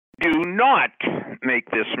Do not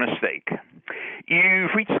make this mistake.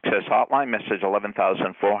 You've reached Success Hotline, message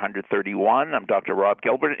 11,431. I'm Dr. Rob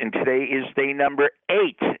Gilbert, and today is day number 8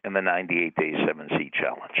 in the 98 Day 7C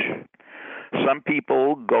Challenge. Some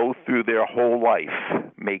people go through their whole life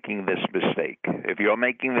making this mistake. If you're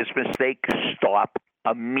making this mistake, stop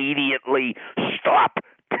immediately. Stop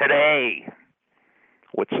today.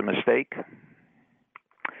 What's the mistake?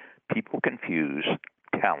 People confuse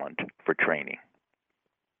talent for training.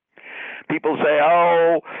 People say,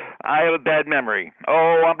 oh, I have a bad memory.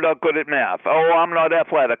 Oh, I'm not good at math. Oh, I'm not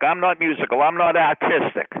athletic. I'm not musical. I'm not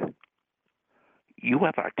artistic. You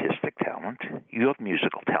have artistic talent. You have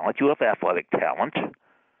musical talent. You have athletic talent.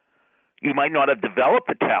 You might not have developed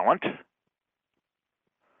the talent,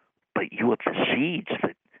 but you have the seeds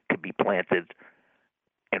that can be planted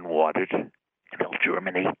and watered, and they'll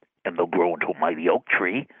germinate, and they'll grow into a mighty oak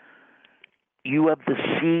tree. You have the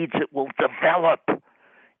seeds that will develop.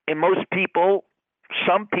 And most people,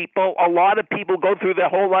 some people, a lot of people go through their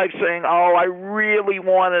whole life saying, oh, I really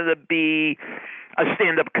wanted to be a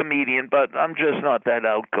stand-up comedian, but I'm just not that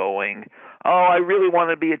outgoing. Oh, I really want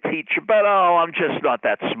to be a teacher, but I'm just not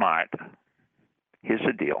that smart. Here's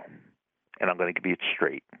the deal, and I'm going to give you it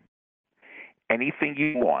straight. Anything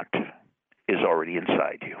you want is already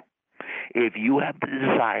inside you. If you have the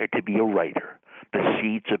desire to be a writer, the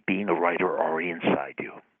seeds of being a writer are already inside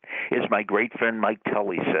you. As my great friend Mike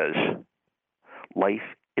Tully says, life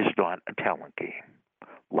is not a talent game.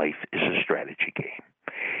 Life is a strategy game.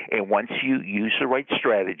 And once you use the right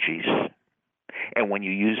strategies, and when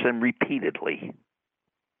you use them repeatedly,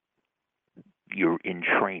 you're in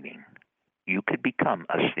training. You could become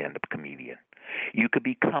a stand-up comedian. You could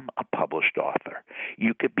become a published author.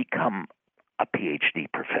 You could become a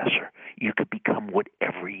PhD professor. You could become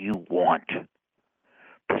whatever you want.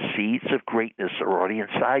 The seeds of greatness are already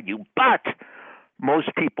inside you, but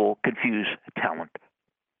most people confuse talent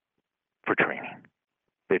for training.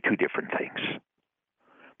 They're two different things.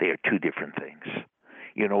 They are two different things.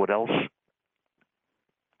 You know what else?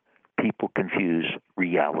 People confuse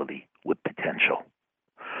reality with potential.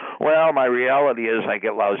 Well, my reality is I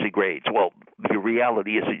get lousy grades. Well, your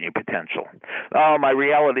reality isn't your potential. Oh, my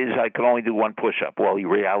reality is I can only do one push-up. Well, your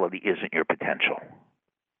reality isn't your potential.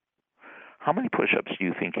 How many push-ups do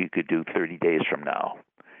you think you could do 30 days from now?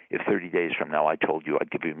 If 30 days from now I told you I'd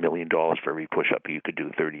give you $1 million for every push-up you could do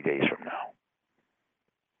 30 days from now,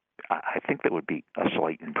 I think that would be a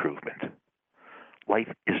slight improvement.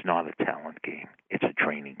 Life is not a talent game. It's a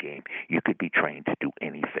training game. You could be trained to do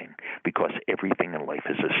anything because everything in life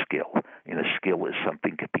is a skill. And a skill is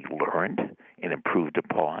something that can be learned and improved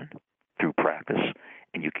upon through practice,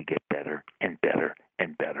 and you could get better and better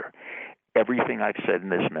and better. Everything I've said in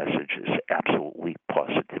this message is absolutely,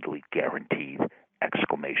 positively guaranteed!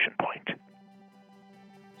 Exclamation point.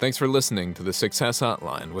 Thanks for listening to the Success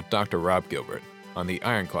Hotline with Dr. Rob Gilbert on the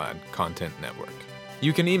Ironclad Content Network.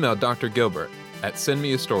 You can email Dr. Gilbert at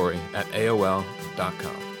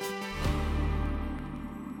sendmeastory@aol.com.